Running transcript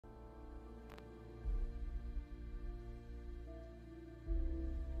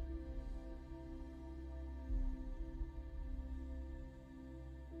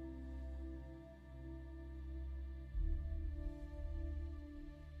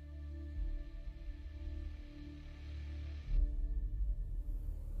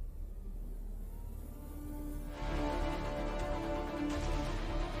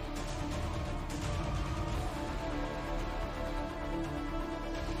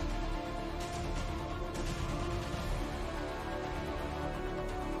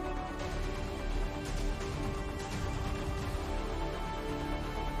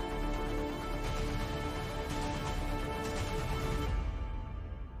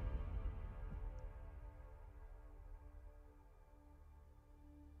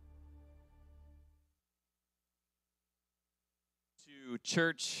To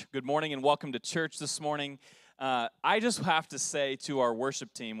church. Good morning and welcome to church this morning. I just have to say to our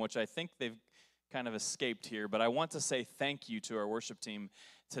worship team, which I think they've kind of escaped here, but I want to say thank you to our worship team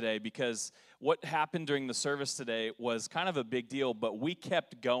today because what happened during the service today was kind of a big deal, but we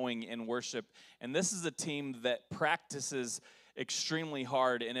kept going in worship, and this is a team that practices extremely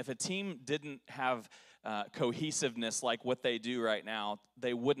hard, and if a team didn't have cohesiveness like what they do right now,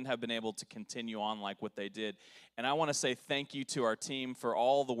 they wouldn't have been able to continue on like what they did. And I want to say thank you to our team for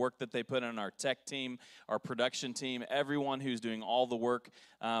all the work that they put in, our tech team, our production team, everyone who's doing all the work.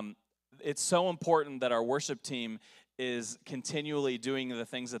 It's so important that our worship team is continually doing the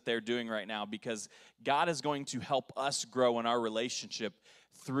things that they're doing right now because God is going to help us grow in our relationship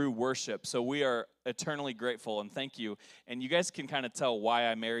through worship. So we are eternally grateful and thank you. And you guys can kind of tell why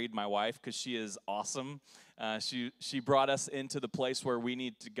I married my wife because she is awesome. She brought us into the place where we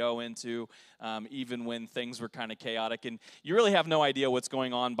need to go into even when things were kind of chaotic. And you really have no idea what's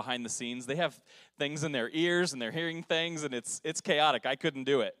going on behind the scenes. They have things in their ears and they're hearing things and it's chaotic. I couldn't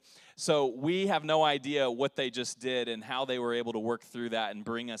do it. So we have no idea what they just did and how they were able to work through that and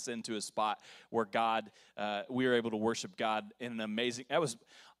bring us into a spot where we were able to worship God in an amazing, that was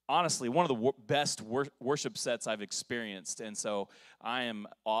honestly one of the best worship sets I've experienced. And so I am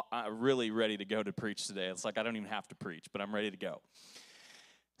really ready to go to preach today. It's like I don't even have to preach, but I'm ready to go.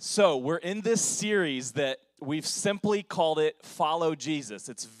 So we're in this series that we've simply called it Follow Jesus.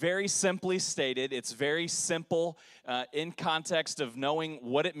 It's very simply stated. It's very simple in context of knowing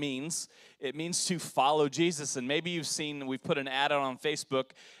what it means. It means to follow Jesus. And maybe you've seen, we've put an ad out on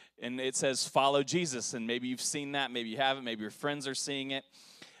Facebook, and it says Follow Jesus. And maybe you've seen that, maybe you haven't, maybe your friends are seeing it.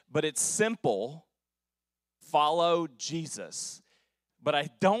 But it's simple, follow Jesus. But I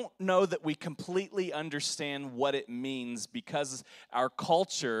don't know that we completely understand what it means because our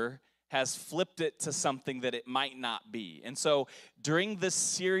culture has flipped it to something that it might not be. And so during this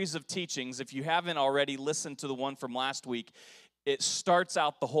series of teachings, if you haven't already listened to the one from last week, it starts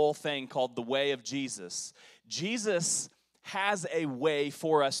out the whole thing called the way of Jesus. Jesus has a way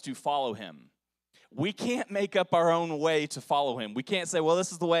for us to follow him. We can't make up our own way to follow him. We can't say, well,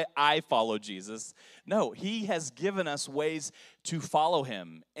 this is the way I follow Jesus. No, he has given us ways to follow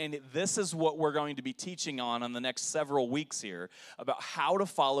him. And this is what we're going to be teaching on the next several weeks here about how to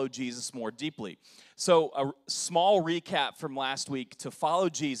follow Jesus more deeply. So a small recap from last week, to follow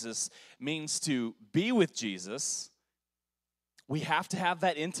Jesus means to be with Jesus. We have to have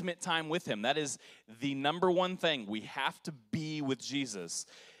that intimate time with him. That is the number one thing. We have to be with Jesus.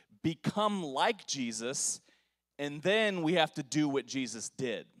 Become like Jesus, and then we have to do what Jesus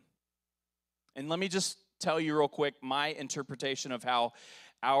did. And let me just tell you real quick my interpretation of how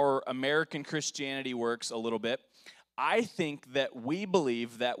our American Christianity works a little bit. I think that we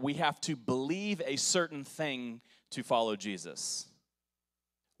believe that we have to believe a certain thing to follow Jesus.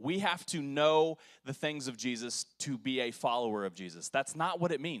 We have to know the things of Jesus to be a follower of Jesus. That's not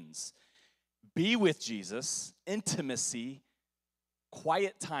what it means. Be with Jesus, intimacy,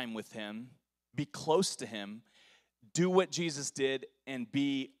 quiet time with him, be close to him, do what Jesus did, and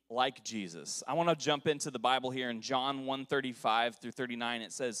be like Jesus. I want to jump into the Bible here in John 1:35 through 39.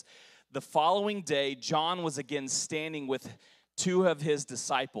 It says, the following day, John was again standing with two of his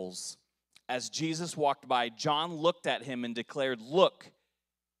disciples. As Jesus walked by, John looked at him and declared, look,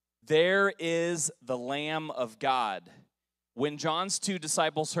 there is the Lamb of God. When John's two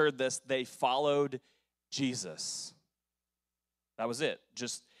disciples heard this, they followed Jesus. That was it.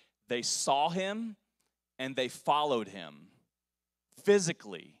 Just they saw him and they followed him.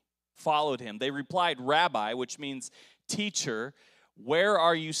 Physically followed him. They replied, Rabbi, which means teacher, where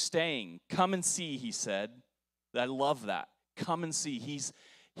are you staying? Come and see, he said. I love that. Come and see.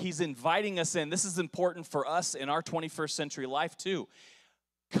 He's inviting us in. This is important for us in our 21st century life too.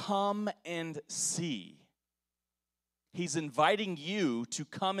 Come and see. He's inviting you to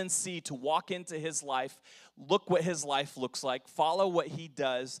come and see, to walk into his life, look what his life looks like, follow what he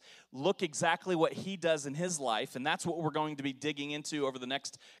does, look exactly what he does in his life, and that's what we're going to be digging into over the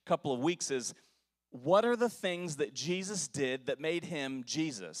next couple of weeks is, what are the things that Jesus did that made him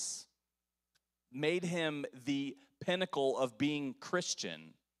Jesus? Made him the pinnacle of being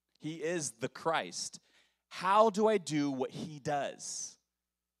Christian. He is the Christ. How do I do what he does?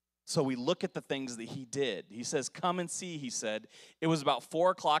 So we look at the things that he did. He says, come and see, he said. It was about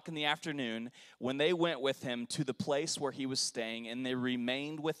 4 o'clock in the afternoon when they went with him to the place where he was staying, and they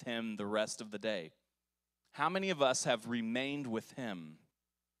remained with him the rest of the day. How many of us have remained with him?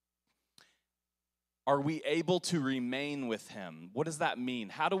 Are we able to remain with him? What does that mean?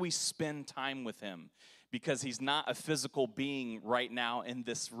 How do we spend time with him? Because he's not a physical being right now in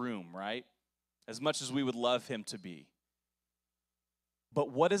this room, right? As much as we would love him to be.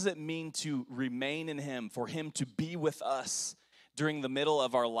 But what does it mean to remain in him, for him to be with us during the middle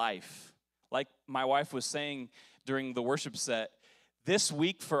of our life? Like my wife was saying during the worship set, this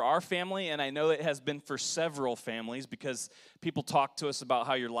week for our family, and I know it has been for several families because people talk to us about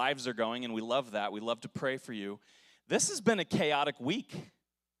how your lives are going, and we love that. We love to pray for you. This has been a chaotic week.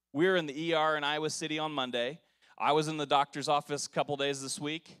 We were in the ER in Iowa City on Monday. I was in the doctor's office a couple days this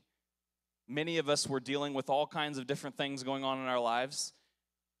week. Many of us were dealing with all kinds of different things going on in our lives.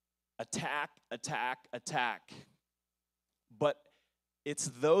 Attack, attack, attack. But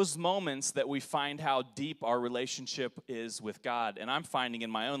it's those moments that we find how deep our relationship is with God. And I'm finding in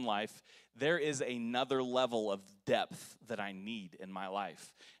my own life, there is another level of depth that I need in my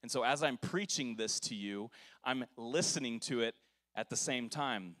life. And so as I'm preaching this to you, I'm listening to it at the same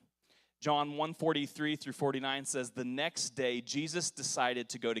time. John 1:43 through 49 says, the next day, Jesus decided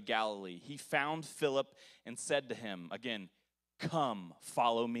to go to Galilee. He found Philip and said to him, again, come,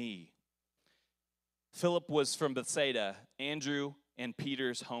 follow me. Philip was from Bethsaida, Andrew and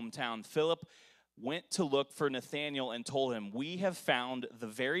Peter's hometown. Philip went to look for Nathanael and told him, we have found the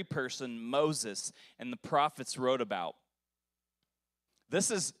very person Moses and the prophets wrote about.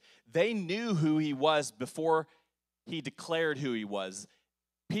 They knew who he was before he declared who he was.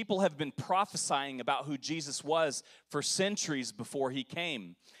 People have been prophesying about who Jesus was for centuries before he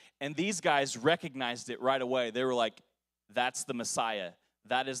came. And these guys recognized it right away. They were like, that's the Messiah.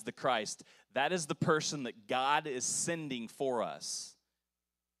 That is the Christ. That is the person that God is sending for us.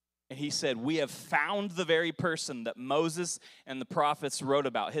 And he said, we have found the very person that Moses and the prophets wrote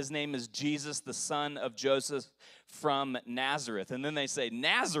about. His name is Jesus, the son of Joseph from Nazareth. And then they say,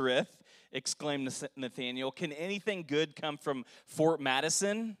 Nazareth, exclaimed Nathanael, can anything good come from Fort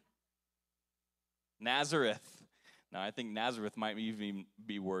Madison? Nazareth. Now, I think Nazareth might even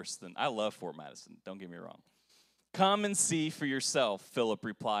be worse than, I love Fort Madison, don't get me wrong. Come and see for yourself, Philip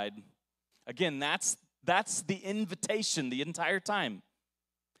replied. Again, that's the invitation the entire time.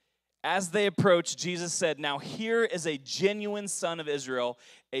 As they approached, Jesus said, now here is a genuine son of Israel,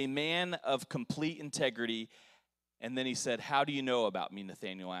 a man of complete integrity. And then he said, how do you know about me,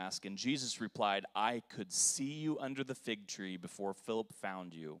 Nathanael asked. And Jesus replied, I could see you under the fig tree before Philip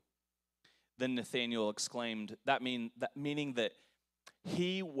found you. Then Nathanael exclaimed, meaning that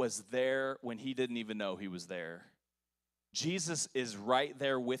he was there when he didn't even know he was there. Jesus is right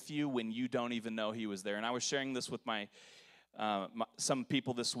there with you when you don't even know he was there. And I was sharing this with some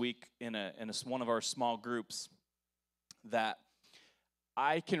people this week in one of our small groups, that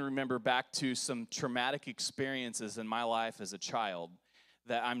I can remember back to some traumatic experiences in my life as a child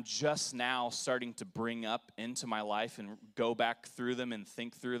that I'm just now starting to bring up into my life and go back through them and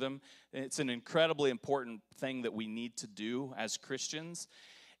think through them. It's an incredibly important thing that we need to do as Christians.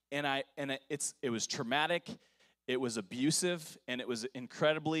 And it was traumatic, it was abusive, and it was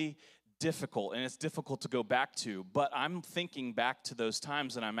incredibly difficult, and it's difficult to go back to. But I'm thinking back to those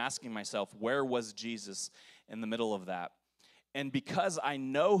times, and I'm asking myself, where was Jesus in the middle of that? And because I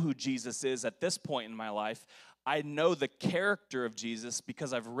know who Jesus is at this point in my life, I know the character of Jesus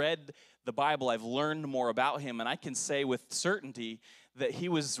because I've read the Bible, I've learned more about him, and I can say with certainty that he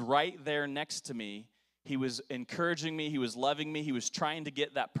was right there next to me. He was encouraging me, he was loving me, he was trying to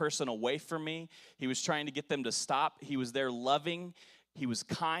get that person away from me, he was trying to get them to stop, he was there loving, he was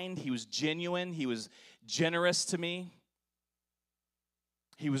kind, he was genuine, he was generous to me.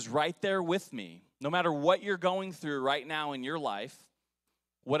 He was right there with me. No matter what you're going through right now in your life,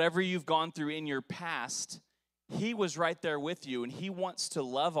 whatever you've gone through in your past, he was right there with you, and he wants to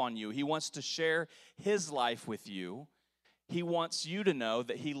love on you. He wants to share his life with you. He wants you to know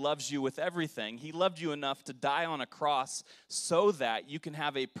that he loves you with everything. He loved you enough to die on a cross so that you can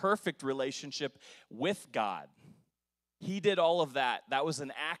have a perfect relationship with God. He did all of that. That was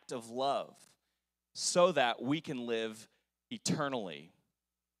an act of love so that we can live eternally.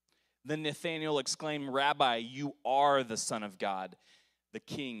 Then Nathanael exclaimed, Rabbi, you are the Son of God, the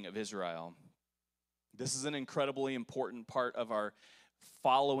King of Israel. This is an incredibly important part of our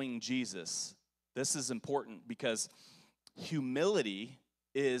following Jesus. This is important because humility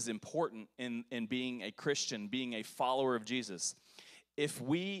is important in being a Christian, being a follower of Jesus. If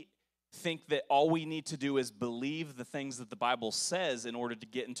we think that all we need to do is believe the things that the Bible says in order to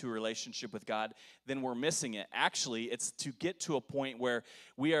get into a relationship with God, then we're missing it. Actually, it's to get to a point where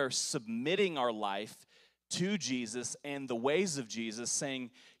we are submitting our life to Jesus and the ways of Jesus,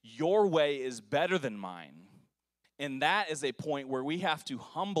 saying, your way is better than mine. And that is a point where we have to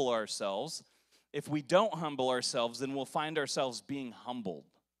humble ourselves. If we don't humble ourselves, then we'll find ourselves being humbled.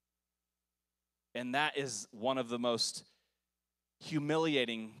 And that is one of the most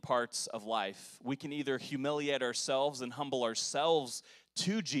humiliating parts of life. We can either humiliate ourselves and humble ourselves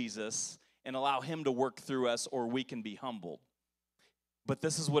to Jesus and allow him to work through us, or we can be humbled. But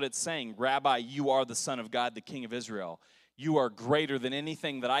this is what it's saying. Rabbi, you are the Son of God, the King of Israel. You are greater than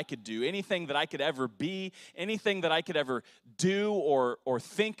anything that I could do, anything that I could ever be, anything that I could ever do or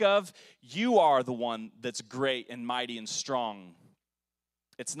think of. You are the one that's great and mighty and strong.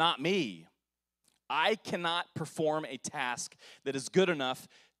 It's not me. I cannot perform a task that is good enough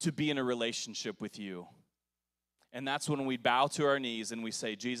to be in a relationship with you. And that's when we bow to our knees and we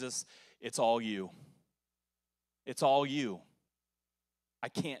say, Jesus, it's all you. It's all you. I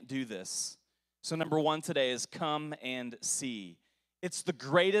can't do this. So number one today is come and see. It's the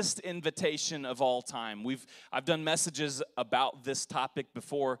greatest invitation of all time. I've done messages about this topic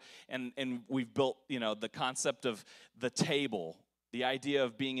before, and we've built, the concept of the table, the idea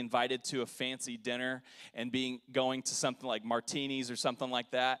of being invited to a fancy dinner and going to something like martinis or something like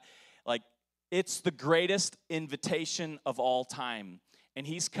that. Like, it's the greatest invitation of all time. And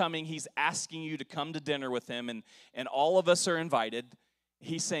he's coming, he's asking you to come to dinner with him, and all of us are invited.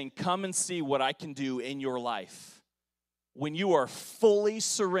 He's saying, come and see what I can do in your life. When you are fully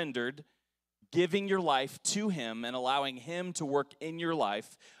surrendered, giving your life to him and allowing him to work in your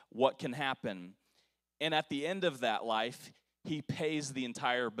life, what can happen? And at the end of that life, he pays the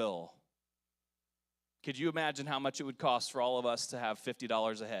entire bill. Could you imagine how much it would cost for all of us to have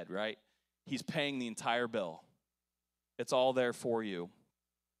 $50 a head, right? He's paying the entire bill. It's all there for you.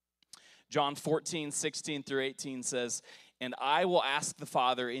 John 14:16-18 says, and I will ask the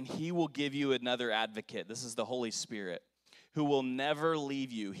Father, and he will give you another advocate. This is the Holy Spirit, who will never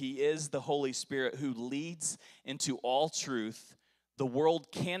leave you. He is the Holy Spirit who leads into all truth. The world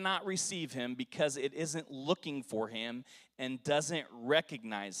cannot receive him because it isn't looking for him and doesn't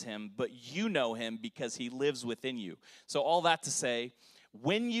recognize him, but you know him because he lives within you. So all that to say,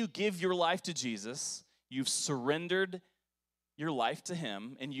 when you give your life to Jesus, you've surrendered your life to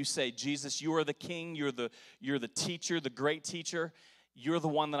him, and you say, Jesus, you are the king, you're the teacher, the great teacher. You're the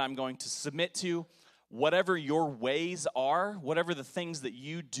one that I'm going to submit to. Whatever your ways are, whatever the things that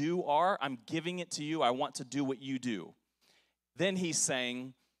you do are, I'm giving it to you. I want to do what you do. Then he's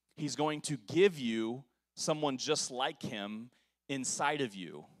saying he's going to give you someone just like him inside of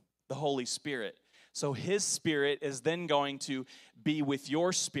you, the Holy Spirit. So his Spirit is then going to be with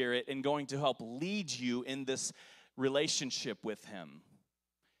your spirit and going to help lead you in this relationship with him.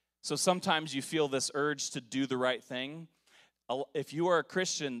 So sometimes you feel this urge to do the right thing. If you are a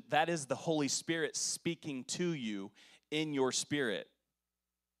Christian, that is the Holy Spirit speaking to you in your spirit.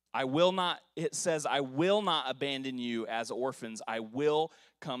 It says, I will not abandon you as orphans. I will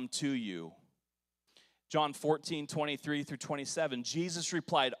come to you. John 14:23-27, Jesus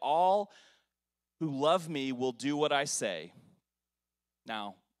replied, all who love me will do what I say.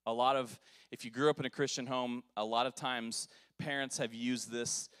 Now, if you grew up in a Christian home, a lot of times parents have used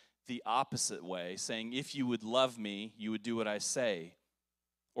this the opposite way, saying, if you would love me, you would do what I say.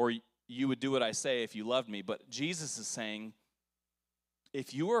 Or you would do what I say if you loved me. But Jesus is saying,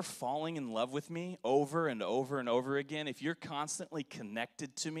 if you are falling in love with me over and over and over again, if you're constantly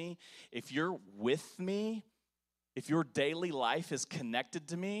connected to me, if you're with me, if your daily life is connected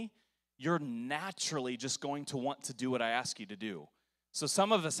to me, you're naturally just going to want to do what I ask you to do. So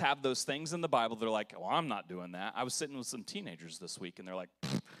some of us have those things in the Bible. They're like, well, I'm not doing that. I was sitting with some teenagers this week, and they're like,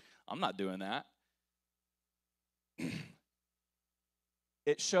 I'm not doing that.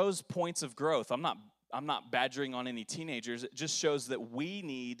 It shows points of growth. I'm not badgering on any teenagers. It just shows that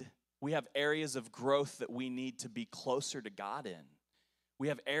we have areas of growth that we need to be closer to God in. We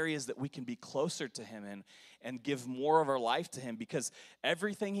have areas that we can be closer to him in and give more of our life to him, because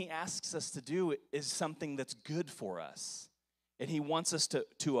everything he asks us to do is something that's good for us. And he wants us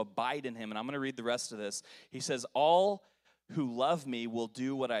to abide in him. And I'm going to read the rest of this. He says, all who love me will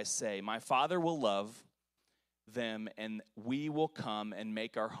do what I say. My Father will love them, and we will come and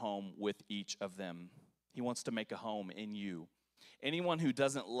make our home with each of them. He wants to make a home in you. Anyone who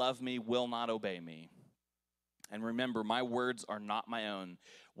doesn't love me will not obey me. And remember, my words are not my own.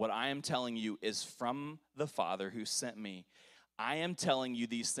 What I am telling you is from the Father who sent me. I am telling you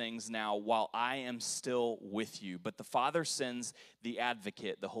these things now while I am still with you. But the Father sends the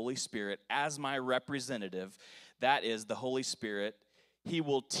advocate, the Holy Spirit, as my representative. That is the Holy Spirit. He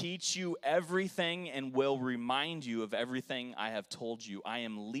will teach you everything and will remind you of everything I have told you. I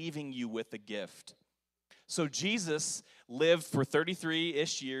am leaving you with a gift. So Jesus lived for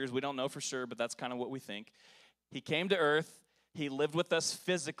 33-ish years. We don't know for sure, but that's kind of what we think. He came to earth. He lived with us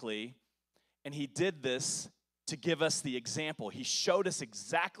physically, and he did this to give us the example. He showed us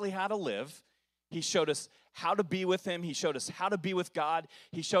exactly how to live. He showed us how to be with him. He showed us how to be with God.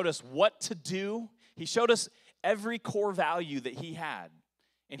 He showed us what to do. He showed us every core value that he had.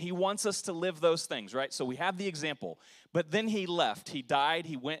 And he wants us to live those things, right? So we have the example. But then he left. He died.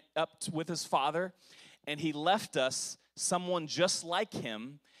 He went up with his Father, and he left us someone just like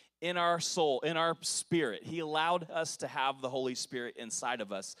him in our soul, in our spirit. He allowed us to have the Holy Spirit inside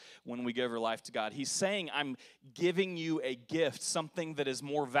of us when we give our life to God. He's saying, I'm giving you a gift, something that is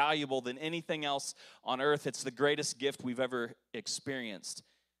more valuable than anything else on earth. It's the greatest gift we've ever experienced.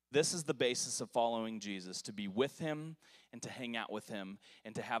 This is the basis of following Jesus, to be with him and to hang out with him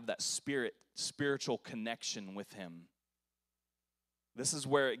and to have that spiritual connection with him. This is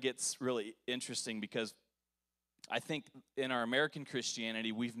where it gets really interesting, because I think in our American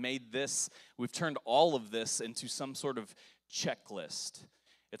Christianity, we've turned all of this into some sort of checklist.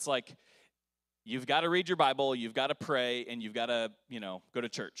 It's like, you've got to read your Bible, you've got to pray, and you've got to, go to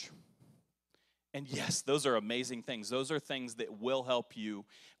church. And yes, those are amazing things. Those are things that will help you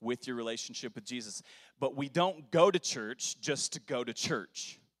with your relationship with Jesus. But we don't go to church just to go to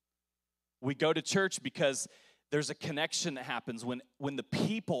church. We go to church because there's a connection that happens when the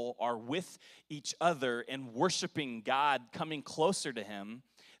people are with each other and worshiping God, coming closer to him.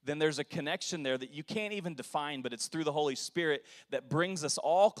 Then there's a connection there that you can't even define, but it's through the Holy Spirit that brings us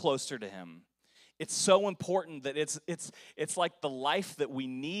all closer to him. It's so important that it's like the life that we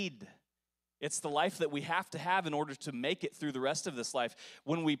need. It's the life that we have to have in order to make it through the rest of this life.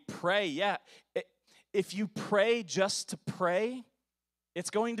 When we pray, if you pray just to pray, it's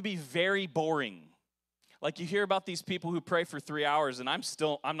going to be very boring. Like, you hear about these people who pray for 3 hours, and I'm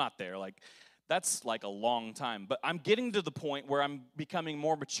not there. Like, that's like a long time. But I'm getting to the point where I'm becoming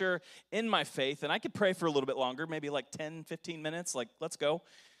more mature in my faith, and I could pray for a little bit longer, maybe like 10, 15 minutes. Like, let's go.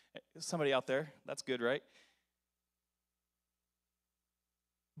 Somebody out there, that's good, right?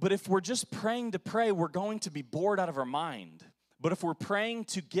 But if we're just praying to pray, we're going to be bored out of our mind. But if we're praying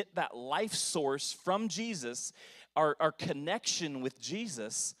to get that life source from Jesus, our connection with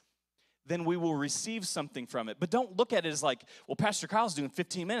Jesus, then we will receive something from it. But don't look at it as like, well, Pastor Kyle's doing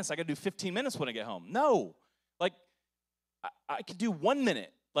 15 minutes. I got to do 15 minutes when I get home. No. Like, I could do 1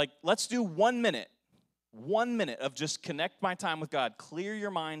 minute. Like, let's do 1 minute. 1 minute of just connect my time with God. Clear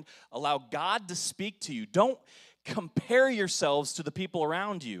your mind. Allow God to speak to you. Don't compare yourselves to the people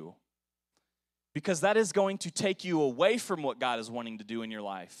around you, because that is going to take you away from what God is wanting to do in your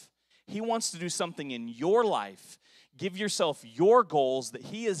life. He wants to do something in your life. Give yourself your goals that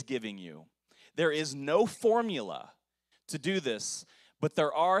he is giving you. There is no formula to do this, but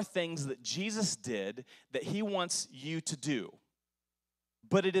there are things that Jesus did that he wants you to do.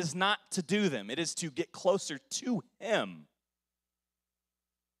 But it is not to do them. It is to get closer to him.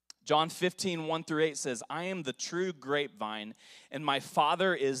 John 15, 1-8 says, I am the true grapevine, and my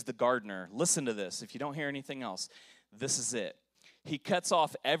Father is the gardener. Listen to this. If you don't hear anything else, this is it. He cuts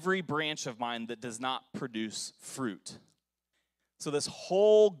off every branch of mine that does not produce fruit. So this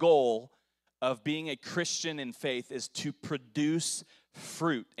whole goal of being a Christian in faith is to produce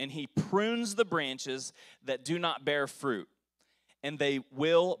fruit. And he prunes the branches that do not bear fruit, and they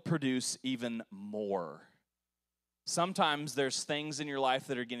will produce even more. Sometimes there's things in your life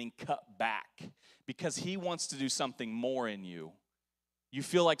that are getting cut back because he wants to do something more in you. You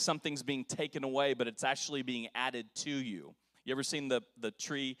feel like something's being taken away, but it's actually being added to you. You ever seen the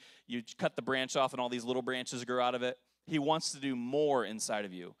tree? You cut the branch off and all these little branches grow out of it. He wants to do more inside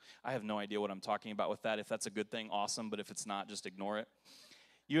of you. I have no idea what I'm talking about with that. If that's a good thing, awesome. But if it's not, just ignore it.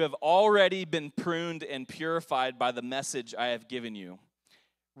 You have already been pruned and purified by the message I have given you.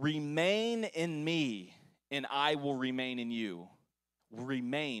 Remain in me, and I will remain in you.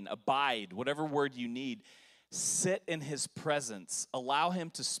 Remain, abide, whatever word you need. Sit in his presence. Allow him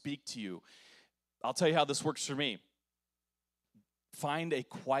to speak to you. I'll tell you how this works for me. Find a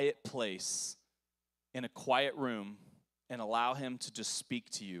quiet place in a quiet room and allow him to just speak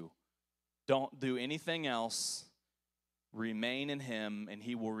to you. Don't do anything else. Remain in him, and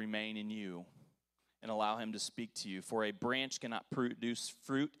he will remain in you. And allow him to speak to you. For a branch cannot produce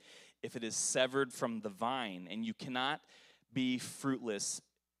fruit if it is severed from the vine, and you cannot be fruitless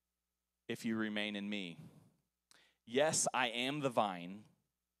if you remain in me. Yes, I am the vine.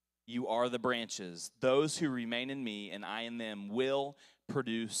 You are the branches. Those who remain in me and I in them will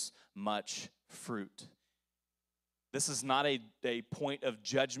produce much fruit. This is not a point of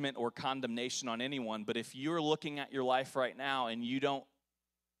judgment or condemnation on anyone, but if you're looking at your life right now and you don't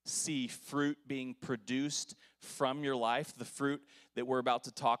see fruit being produced from your life, the fruit that we're about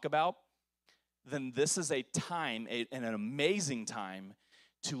to talk about, then this is a time, an amazing time,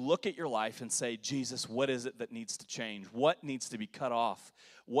 to look at your life and say, Jesus, what is it that needs to change? What needs to be cut off?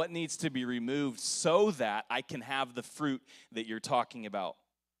 What needs to be removed so that I can have the fruit that you're talking about?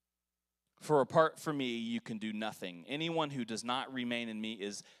 For apart from me, you can do nothing. Anyone who does not remain in me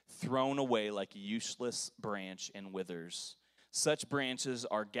is thrown away like a useless branch and withers. Such branches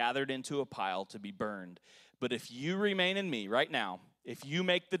are gathered into a pile to be burned. But if you remain in me right now, if you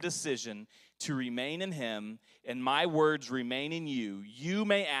make the decision to remain in him and my words remain in you, you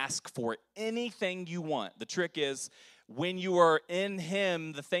may ask for anything you want. The trick is, when you are in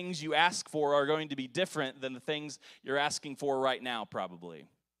him, the things you ask for are going to be different than the things you're asking for right now, probably.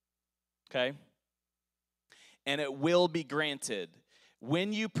 Okay? And it will be granted.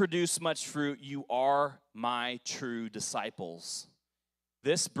 When you produce much fruit, you are my true disciples.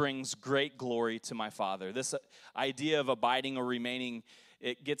 This brings great glory to my Father. This idea of abiding or remaining,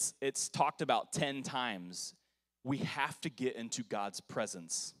 it's talked about 10 times. We have to get into God's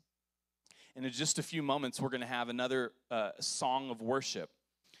presence. And in just a few moments, we're going to have another song of worship.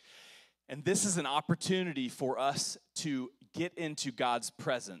 And this is an opportunity for us to get into God's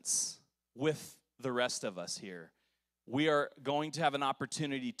presence with the rest of us here. We are going to have an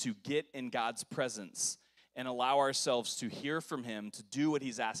opportunity to get in God's presence and allow ourselves to hear from him, to do what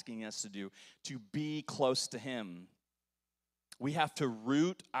he's asking us to do, to be close to him. We have to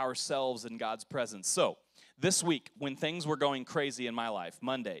root ourselves in God's presence. So, this week, when things were going crazy in my life,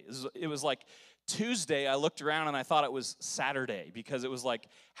 Monday, it was like Tuesday, I looked around and I thought it was Saturday, because it was like,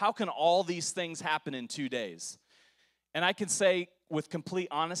 how can all these things happen in 2 days? And I can say with complete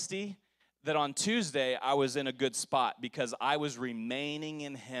honesty that on Tuesday, I was in a good spot because I was remaining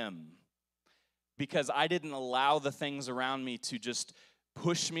in him. Because I didn't allow the things around me to just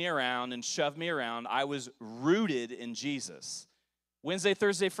push me around and shove me around. I was rooted in Jesus. Wednesday,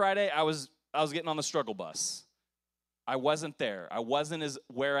 Thursday, Friday, I was getting on the struggle bus. I wasn't there. I wasn't as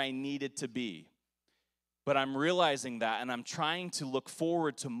where I needed to be. But I'm realizing that, and I'm trying to look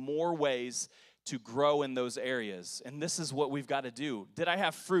forward to more ways to grow in those areas. And this is what we've got to do. Did I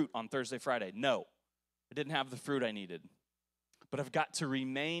have fruit on Thursday, Friday? No. I didn't have the fruit I needed. But I've got to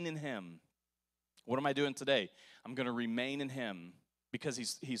remain in him. What am I doing today? I'm going to remain in him because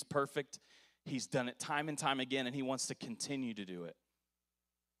he's perfect. He's done it time and time again, and he wants to continue to do it.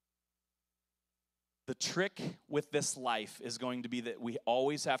 The trick with this life is going to be that we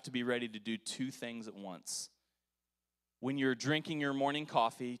always have to be ready to do 2 things at once. When you're drinking your morning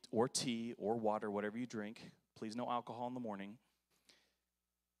coffee or tea or water, whatever you drink, please no alcohol in the morning.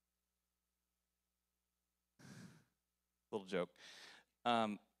 Little joke.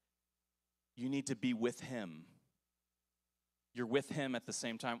 You need to be with him. You're with him at the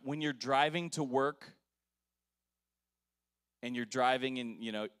same time. When you're driving to work and you're driving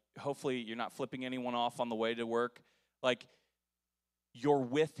and, hopefully you're not flipping anyone off on the way to work, like, you're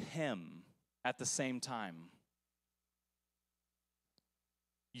with him at the same time.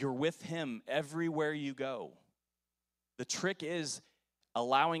 You're with him everywhere you go. The trick is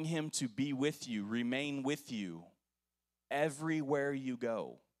allowing him to be with you, remain with you everywhere you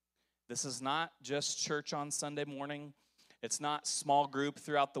go. This is not just church on Sunday morning. It's not small group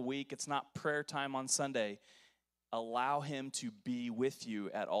throughout the week. It's not prayer time on Sunday. Allow him to be with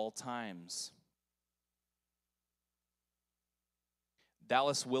you at all times.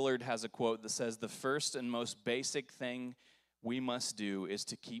 Dallas Willard has a quote that says, "The first and most basic thing we must do is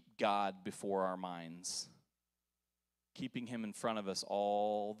to keep God before our minds." Keeping him in front of us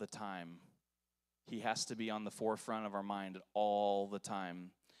all the time. He has to be on the forefront of our mind all the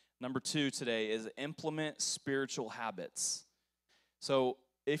time. Number 2 today is implement spiritual habits. So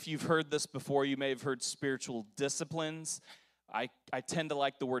if you've heard this before, you may have heard spiritual disciplines. I tend to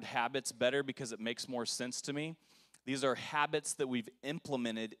like the word habits better because it makes more sense to me. These are habits that we've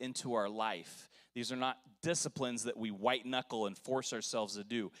implemented into our life. These are not disciplines that we white knuckle and force ourselves to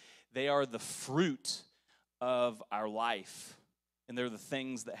do. They are the fruit of our life. And they're the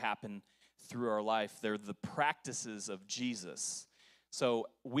things that happen through our life. They're the practices of Jesus. So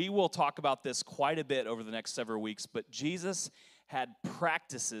we will talk about this quite a bit over the next several weeks, but Jesus had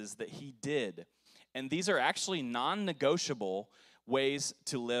practices that he did. And these are actually non-negotiable ways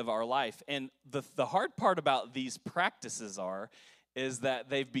to live our life. And the hard part about these practices is that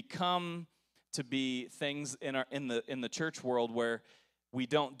they've become to be things in the church world where we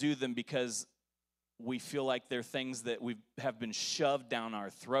don't do them because we feel like they're things that have been shoved down our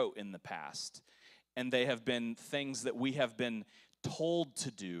throat in the past. And they have been things that we have been told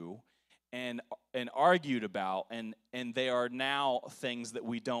to do and argued about, and they are now things that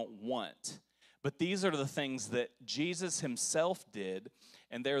we don't want. But these are the things that Jesus himself did,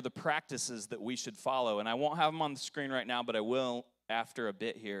 and they're the practices that we should follow. And I won't have them on the screen right now, but I will after a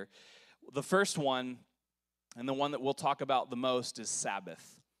bit here. The first one, and the one that we'll talk about the most, is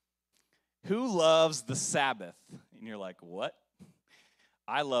Sabbath. Who loves the Sabbath? And you're like, what?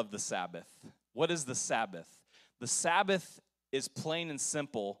 I love the Sabbath. What is the Sabbath? The Sabbath is plain and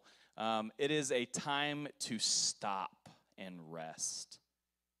simple. It is a time to stop and rest.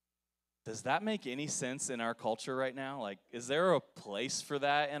 Does that make any sense in our culture right now? Like, is there a place for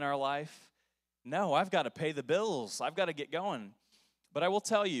that in our life? No, I've got to pay the bills. I've got to get going. But I will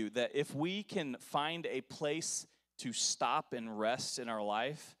tell you that if we can find a place to stop and rest in our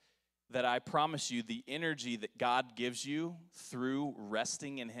life, that I promise you the energy that God gives you through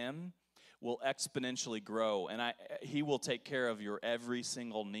resting in Him will exponentially grow, and He will take care of your every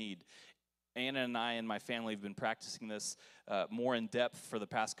single need. Anna and I and my family have been practicing this more in depth for the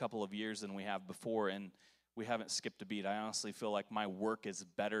past couple of years than we have before, and we haven't skipped a beat. I honestly feel like my work is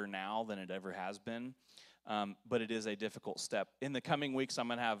better now than it ever has been, but it is a difficult step. In the coming weeks, I'm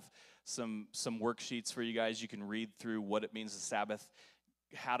going to have some worksheets for you guys. You can read through what it means to Sabbath,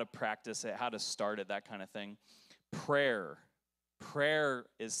 how to practice it, how to start it, that kind of thing. Prayer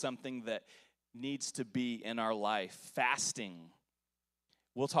is something that needs to be in our life. Fasting.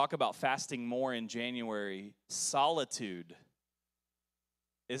 We'll talk about fasting more in January. Solitude.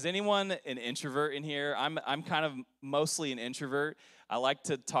 Is anyone an introvert in here? I'm kind of mostly an introvert. I like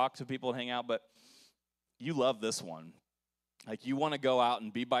to talk to people and hang out, but you love this one. Like, you want to go out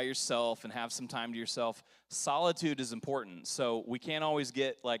and be by yourself and have some time to yourself. Solitude is important. So we can't always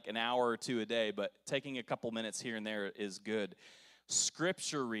get like an hour or two a day, but taking a couple minutes here and there is good.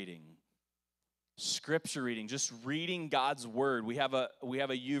 Scripture reading, just reading God's word. We have a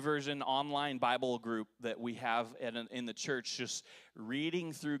YouVersion online Bible group that we have in the church, just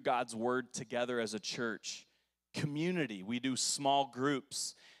reading through God's word together as a church. Community, we do small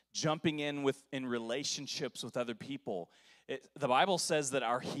groups, jumping in relationships with other people. The Bible says that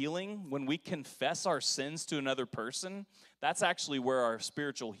our healing, when we confess our sins to another person, that's actually where our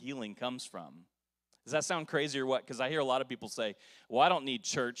spiritual healing comes from. Does that sound crazy or what? Because I hear a lot of people say, well, I don't need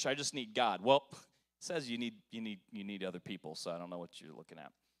church, I just need God. Well, it says you need other people, so I don't know what you're looking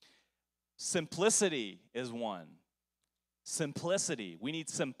at. Simplicity is one. Simplicity. We need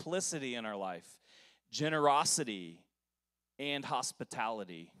simplicity in our life. Generosity and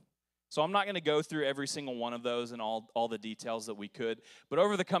hospitality. So I'm not going to go through every single one of those and all the details that we could, but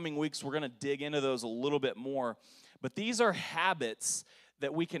over the coming weeks, we're going to dig into those a little bit more. But these are habits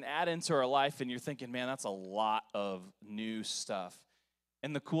that we can add into our life, and you're thinking, man, that's a lot of new stuff.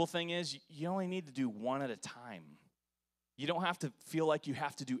 And the cool thing is, you only need to do one at a time. You don't have to feel like you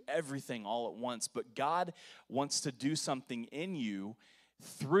have to do everything all at once, but God wants to do something in you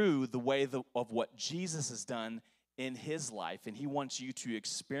through the way of what Jesus has done in His life, and He wants you to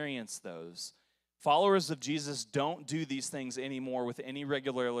experience those. Followers of Jesus don't do these things anymore with any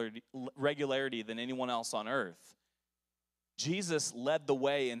regularity than anyone else on earth. Jesus led the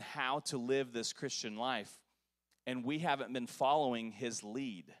way in how to live this Christian life, and we haven't been following His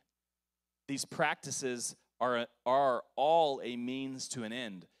lead. These practices are all a means to an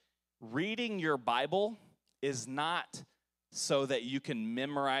end. Reading your Bible is not so that you can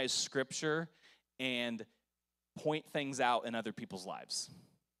memorize Scripture and point things out in other people's lives.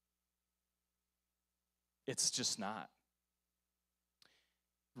 It's just not.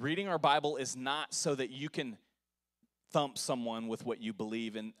 Reading our Bible is not so that you can thump someone with what you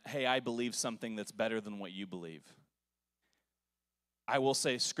believe and, hey, I believe something that's better than what you believe. I will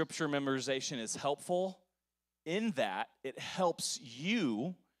say Scripture memorization is helpful in that it helps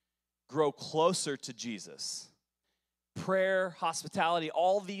you grow closer to Jesus. Prayer, hospitality,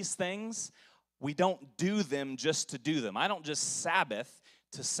 all these things, we don't do them just to do them. I don't just Sabbath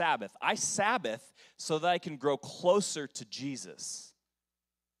to Sabbath. I Sabbath so that I can grow closer to Jesus.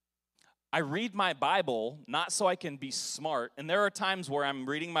 I read my Bible not so I can be smart, and there are times where I'm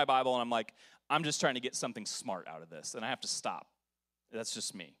reading my Bible and I'm like, I'm just trying to get something smart out of this, and I have to stop. That's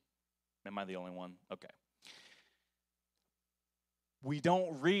just me. Am I the only one? Okay. We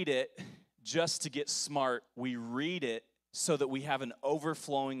don't read it just to get smart. We read it so that we have an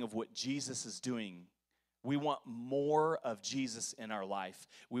overflowing of what Jesus is doing. We want more of Jesus in our life.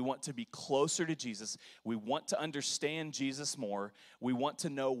 We want to be closer to Jesus. We want to understand Jesus more. We want to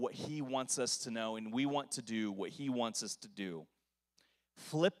know what He wants us to know, and we want to do what He wants us to do.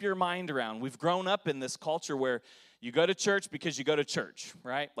 Flip your mind around. We've grown up in this culture where you go to church because you go to church,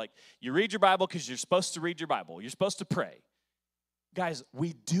 right? Like, you read your Bible because you're supposed to read your Bible. You're supposed to pray. Guys,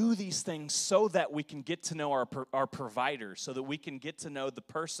 we do these things so that we can get to know our provider, so that we can get to know the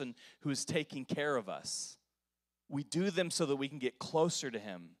person who is taking care of us. We do them so that we can get closer to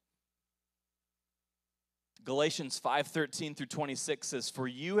Him. Galatians 5:13 through 26 says, "For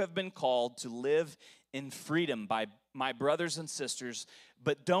you have been called to live in freedom, by my brothers and sisters,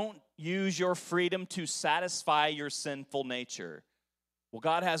 but don't use your freedom to satisfy your sinful nature. Well,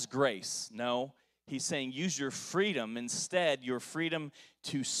 God has grace. No, he's saying use your freedom, instead, your freedom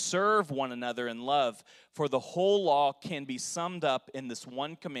to serve one another in love. For the whole law can be summed up in this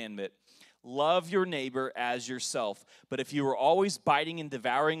one commandment: love your neighbor as yourself. But if you are always biting and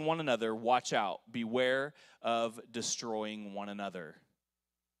devouring one another, watch out. Beware of destroying one another.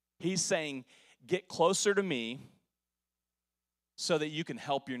 He's saying, get closer to me so that you can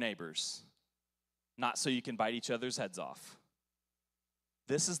help your neighbors, not so you can bite each other's heads off.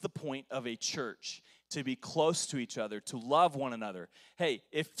 This is the point of a church, to be close to each other, to love one another. Hey,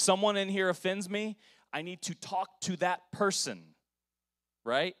 if someone in here offends me, I need to talk to that person,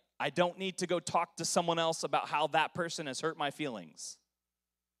 right? I don't need to go talk to someone else about how that person has hurt my feelings.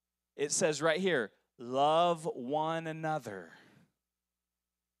 It says right here, love one another.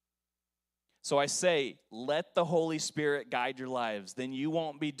 So I say, let the Holy Spirit guide your lives. Then you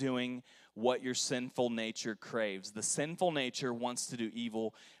won't be doing what your sinful nature craves. The sinful nature wants to do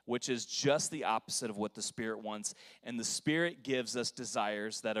evil, which is just the opposite of what the Spirit wants. And the Spirit gives us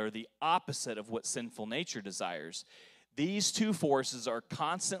desires that are the opposite of what sinful nature desires. These two forces are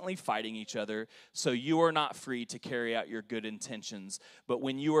constantly fighting each other, so you are not free to carry out your good intentions. But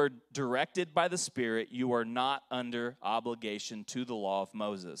when you are directed by the Spirit, you are not under obligation to the law of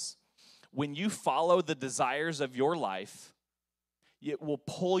Moses. When you follow the desires of your life, it will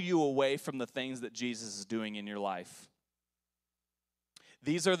pull you away from the things that Jesus is doing in your life.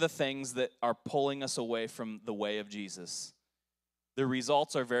 These are the things that are pulling us away from the way of Jesus. The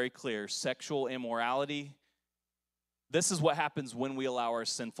results are very clear. Sexual immorality. This is what happens when we allow our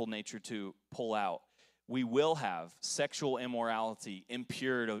sinful nature to pull out. We will have sexual immorality,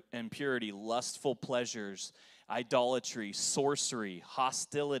 impurity, lustful pleasures, idolatry, sorcery,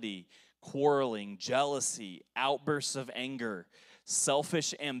 hostility, quarreling, jealousy, outbursts of anger,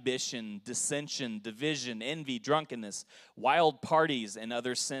 selfish ambition, dissension, division, envy, drunkenness, wild parties, and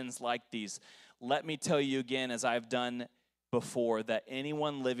other sins like these. Let me tell you again, as I've done before, that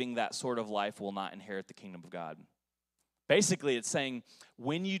anyone living that sort of life will not inherit the kingdom of God. Basically, it's saying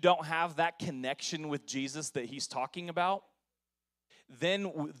when you don't have that connection with Jesus that he's talking about,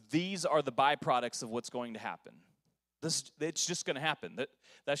 then these are the byproducts of what's going to happen. It's just going to happen.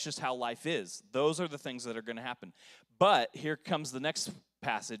 That's just how life is. Those are the things that are going to happen. But here comes the next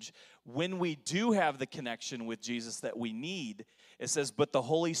passage. When we do have the connection with Jesus that we need, it says, but the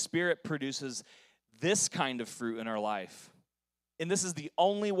Holy Spirit produces this kind of fruit in our life. And this is the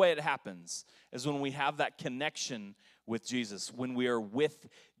only way it happens, is when we have that connection with Jesus. When we are with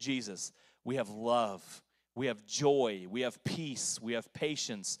Jesus, we have love, we have joy, we have peace, we have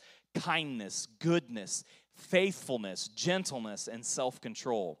patience, kindness, goodness, faithfulness, gentleness, and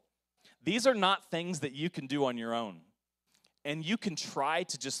self-control. These are not things that you can do on your own. And you can try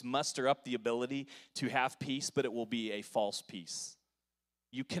to just muster up the ability to have peace, but it will be a false peace.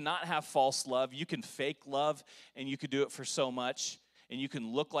 You cannot have false love. You can fake love, and you could do it for so much, and you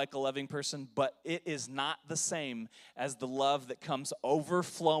can look like a loving person, but it is not the same as the love that comes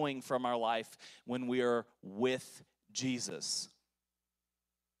overflowing from our life when we are with Jesus.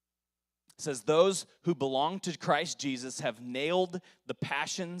 It says, those who belong to Christ Jesus have nailed the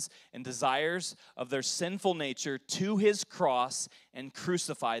passions and desires of their sinful nature to his cross and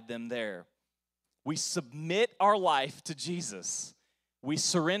crucified them there. We submit our life to Jesus. We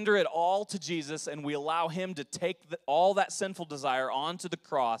surrender it all to Jesus, and we allow him to take all that sinful desire onto the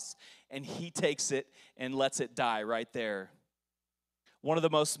cross, and he takes it and lets it die right there. One of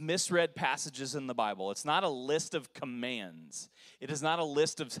the most misread passages in the Bible. It's not a list of commands. It is not a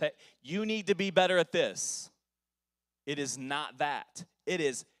list of, you need to be better at this. It is not that. It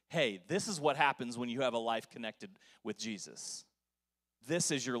is, hey, this is what happens when you have a life connected with Jesus. This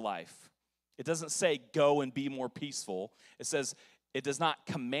is your life. It doesn't say go and be more peaceful. It says, it does not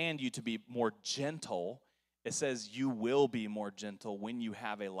command you to be more gentle. It says you will be more gentle when you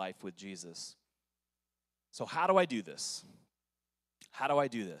have a life with Jesus. So how do I do this? How do I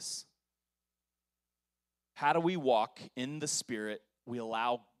do this? How do we walk in the Spirit? We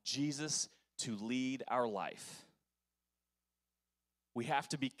allow Jesus to lead our life. We have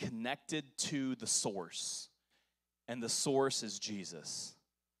to be connected to the source, and the source is Jesus.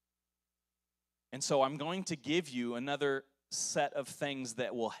 And so I'm going to give you another set of things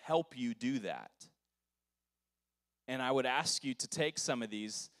that will help you do that. And I would ask you to take some of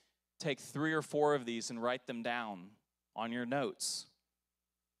these, take 3 or 4 of these and write them down on your notes.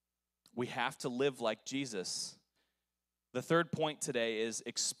 We have to live like Jesus. The third point today is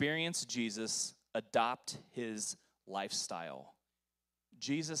experience Jesus, adopt his lifestyle.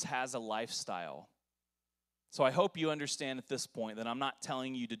 Jesus has a lifestyle. So I hope you understand at this point that I'm not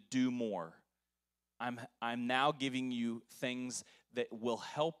telling you to do more. I'm now giving you things that will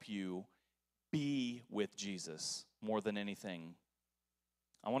help you be with Jesus more than anything.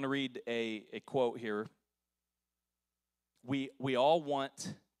 I want to read a quote here. We all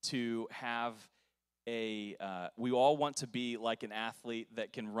want to have we all want to be like an athlete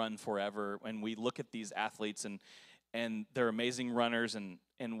that can run forever. And we look at these athletes and they're amazing runners,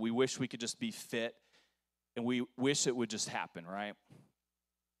 and we wish we could just be fit, and we wish it would just happen, right?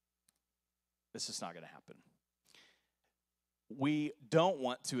 It's just not going to happen. We don't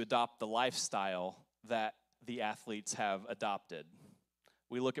want to adopt the lifestyle that the athletes have adopted.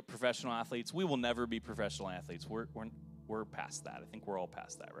 We look at professional athletes. We will never be professional athletes. We're past that. I think we're all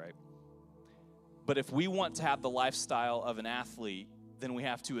past that, right? But if we want to have the lifestyle of an athlete, then we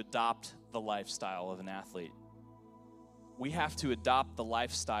have to adopt the lifestyle of an athlete. We have to adopt the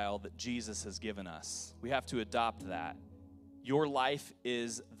lifestyle that Jesus has given us. We have to adopt that. Your life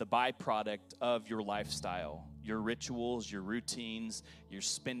is the byproduct of your lifestyle, your rituals, your routines, your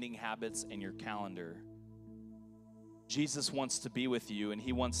spending habits, and your calendar. Jesus wants to be with you, and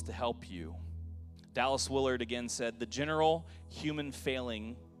he wants to help you. Dallas Willard again said, "The general human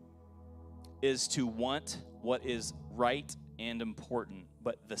failing is to want what is right and important,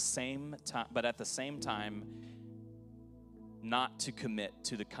 but at the same time, not to commit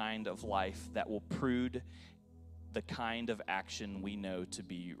to the kind of life that will prove the kind of action we know to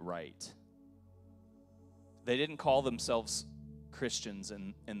be right." They didn't call themselves Christians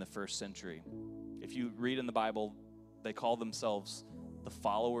in the first century. If you read in the Bible, they call themselves the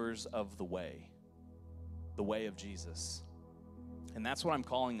followers of the way of Jesus. And that's what I'm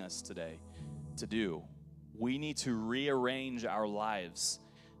calling us today to do. We need to rearrange our lives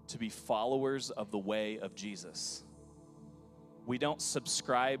to be followers of the way of Jesus. We don't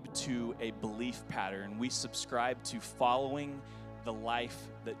subscribe to a belief pattern. We subscribe to following the life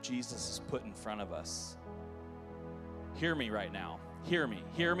that Jesus has put in front of us. Hear me right now. Hear me.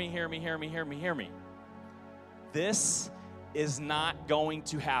 Hear me, hear me, hear me, hear me, hear me. This is not going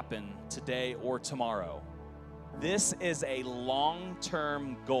to happen today or tomorrow. This is a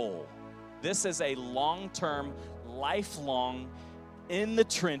long-term goal. This is a long-term, lifelong, in the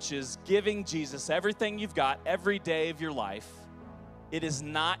trenches, giving Jesus everything you've got every day of your life. It is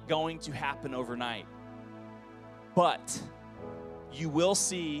not going to happen overnight. But you will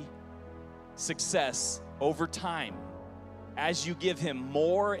see success over time as you give him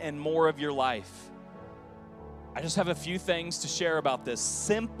more and more of your life. I just have a few things to share about this.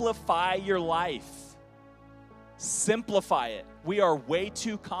 Simplify your life. Simplify it. We are way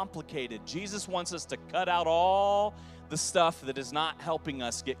too complicated. Jesus wants us to cut out all the stuff that is not helping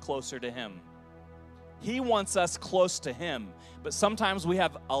us get closer to him. He wants us close to him, but sometimes we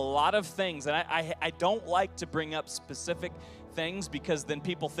have a lot of things, and I don't like to bring up specific things because then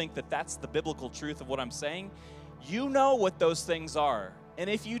people think that that's the biblical truth of what I'm saying. You know what those things are, and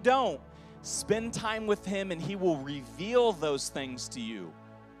if you don't, spend time with him and he will reveal those things to you.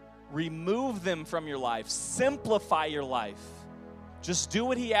 Remove them from your life. Simplify your life. Just do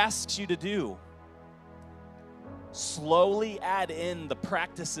what he asks you to do. Slowly add in the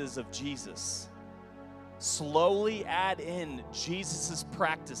practices of Jesus. Slowly add in Jesus'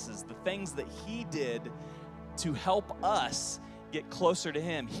 practices, the things that he did to help us get closer to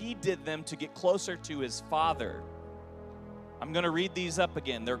him. He did them to get closer to his Father. I'm going to read these up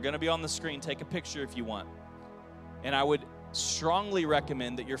again. They're going to be on the screen. Take a picture if you want. And I would strongly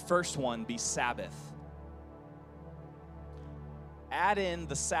recommend that your first one be Sabbath. Add in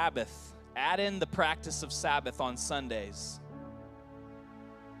the Sabbath. Add in the practice of Sabbath on Sundays.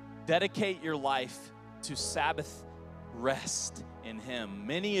 Dedicate your life to Sabbath rest in him.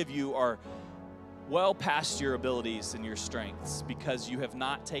 Many of you are well past your abilities and your strengths because you have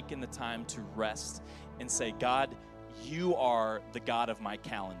not taken the time to rest and say, God, you are the God of my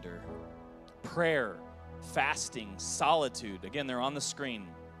calendar. Prayer, fasting, solitude. Again, they're on the screen.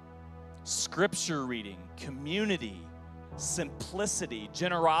 Scripture reading, community, simplicity,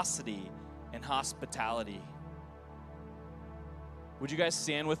 generosity, and hospitality. Would you guys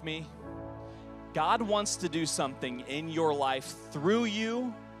stand with me? God wants to do something in your life through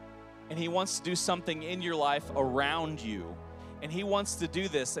you, and he wants to do something in your life around you. And he wants to do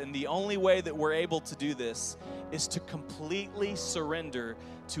this, and the only way that we're able to do this is to completely surrender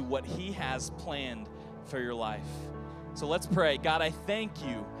to what he has planned for your life. So let's pray. God, I thank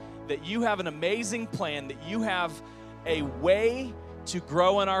you that you have an amazing plan, that you have a way to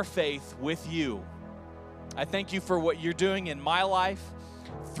grow in our faith with you. I thank you for what you're doing in my life.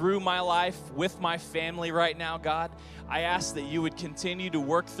 through my life, with my family right now, God. I ask that you would continue to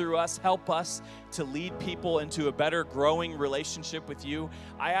work through us, help us to lead people into a better growing relationship with you.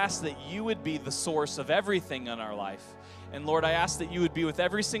 I ask that you would be the source of everything in our life. And Lord, I ask that you would be with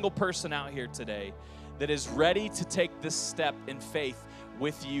every single person out here today that is ready to take this step in faith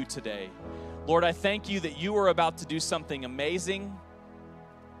with you today. Lord, I thank you that you are about to do something amazing.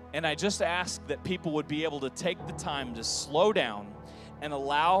 And I just ask that people would be able to take the time to slow down and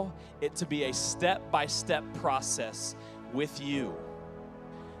allow it to be a step-by-step process with you.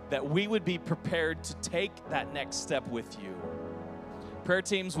 That we would be prepared to take that next step with you. Prayer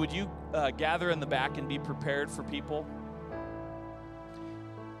teams, would you gather in the back and be prepared for people?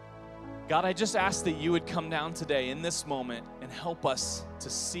 God, I just ask that you would come down today in this moment and help us to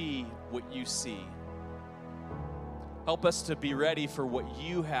see what you see. Help us to be ready for what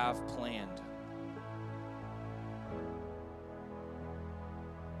you have planned.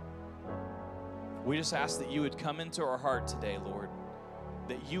 We just ask that you would come into our heart today, Lord,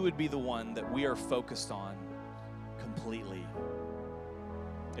 that you would be the one that we are focused on completely.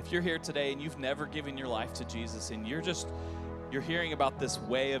 If you're here today and you've never given your life to Jesus and you're hearing about this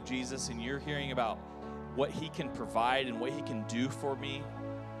way of Jesus and you're hearing about what he can provide and what he can do for me,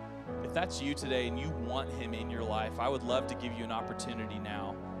 if that's you today and you want him in your life, I would love to give you an opportunity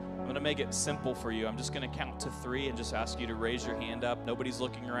now. I'm going to make it simple for you. I'm just going to count to 3 and just ask you to raise your hand up. Nobody's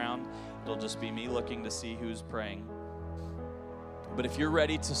looking around. It'll just be me looking to see who's praying. But if you're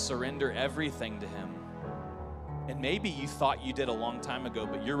ready to surrender everything to him, and maybe you thought you did a long time ago,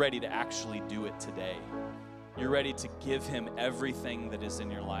 but you're ready to actually do it today. You're ready to give him everything that is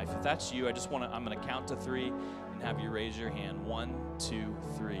in your life. If that's you, I'm going to count to 3 and have you raise your hand. 1, 2,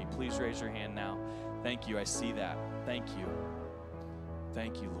 3. Please raise your hand now. Thank you. I see that. Thank you.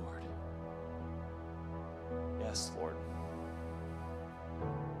 Thank you, Lord. Yes, Lord.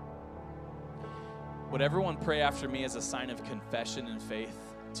 Would everyone pray after me as a sign of confession and faith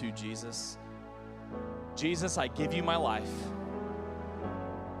to Jesus? Jesus, I give you my life.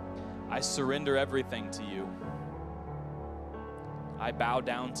 I surrender everything to you. I bow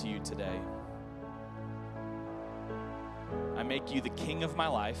down to you today. I make you the king of my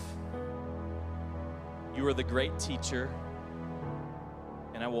life. You are the great teacher,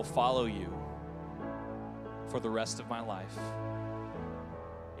 and I will follow you for the rest of my life.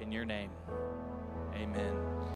 In your name, amen.